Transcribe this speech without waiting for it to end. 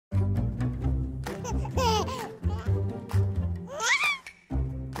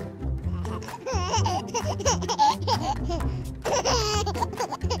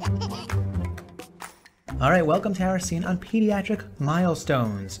Alright, welcome to our scene on Pediatric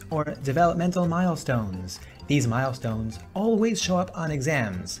Milestones, or Developmental Milestones. These milestones always show up on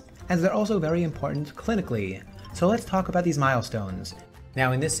exams, as they're also very important clinically. So let's talk about these milestones.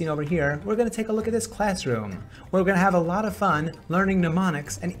 Now in this scene over here, we're going to take a look at this classroom, where we're going to have a lot of fun learning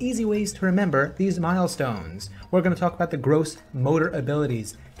mnemonics and easy ways to remember these milestones. We're going to talk about the gross motor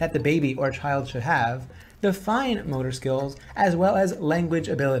abilities that the baby or child should have, the fine motor skills, as well as language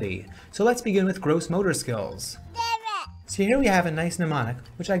ability. So let's begin with gross motor skills. So here we have a nice mnemonic,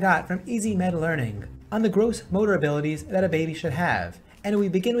 which I got from Easy Med Learning, on the gross motor abilities that a baby should have. And we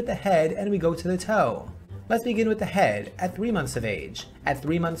begin with the head and we go to the toe. Let's begin with the head at 3 months of age. At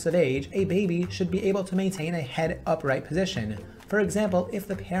 3 months of age, a baby should be able to maintain a head upright position. For example, if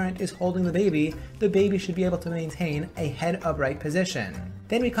the parent is holding the baby should be able to maintain a head upright position.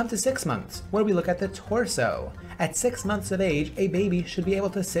 Then we come to 6 months, where we look at the torso. At 6 months of age, a baby should be able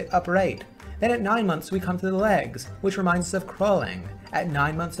to sit upright. Then at 9 months, we come to the legs, which reminds us of crawling. At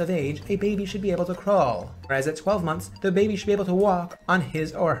 9 months of age, a baby should be able to crawl. Whereas at 12 months, the baby should be able to walk on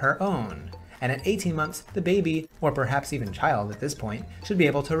his or her own. And at 18 months, the baby, or perhaps even child at this point, should be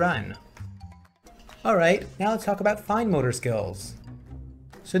able to run. Alright, now let's talk about fine motor skills.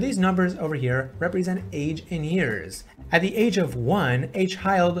 So these numbers over here represent age in years. At the age of 1, a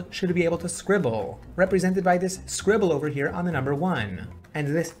child should be able to scribble, represented by this scribble over here on the number 1. And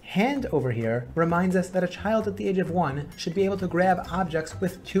this hand over here reminds us that a child at the age of 1 should be able to grab objects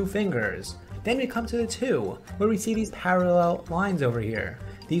with 2 fingers. Then we come to the 2, where we see these parallel lines over here.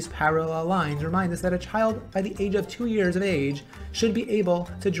 These parallel lines remind us that a child by the age of 2 years of age should be able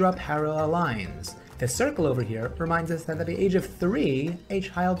to draw parallel lines. The circle over here reminds us that at the age of 3, a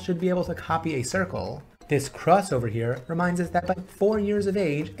child should be able to copy a circle. This cross over here reminds us that by 4 years of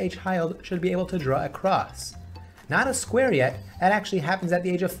age, a child should be able to draw a cross. Not a square yet, that actually happens at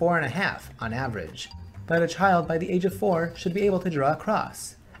the age of 4.5 on average. But a child by the age of 4 should be able to draw a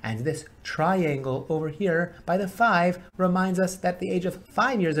cross. And this triangle over here by the 5 reminds us that at the age of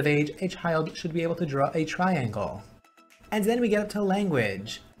 5 years of age, a child should be able to draw a triangle. And then we get up to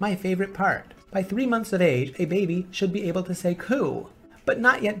language, my favorite part. By 3 months of age, a baby should be able to say coo, but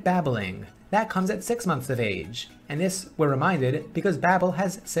not yet babbling. That comes at 6 months of age. And this, we're reminded, because babble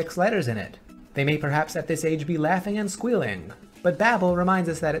has 6 letters in it. They may perhaps at this age be laughing and squealing, but babble reminds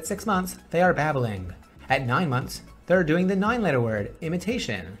us that at 6 months, they are babbling. At 9 months, they're doing the 9-letter word,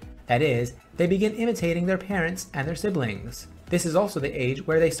 imitation. That is, they begin imitating their parents and their siblings. This is also the age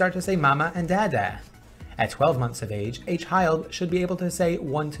where they start to say mama and dada. At 12 months of age, a child should be able to say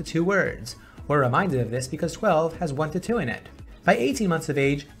 1 to 2 words. We're reminded of this because 12 has 1 to 2 in it. By 18 months of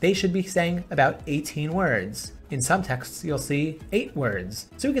age, they should be saying about 18 words. In some texts, you'll see 8 words.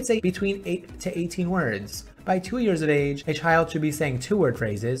 So we could say between 8 to 18 words. By 2 years of age, a child should be saying 2-word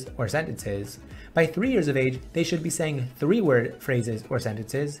phrases or sentences. By 3 years of age, they should be saying 3-word phrases or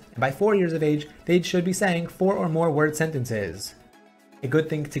sentences. And by 4 years of age, they should be saying 4 or more word sentences. A good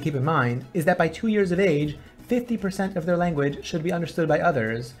thing to keep in mind is that by 2 years of age, 50% of their language should be understood by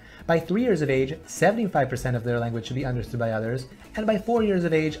others. By 3 years of age, 75% of their language should be understood by others. And by 4 years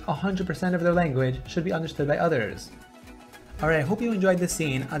of age, 100% of their language should be understood by others. Alright, I hope you enjoyed this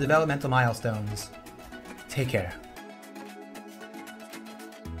scene on developmental milestones. Take care.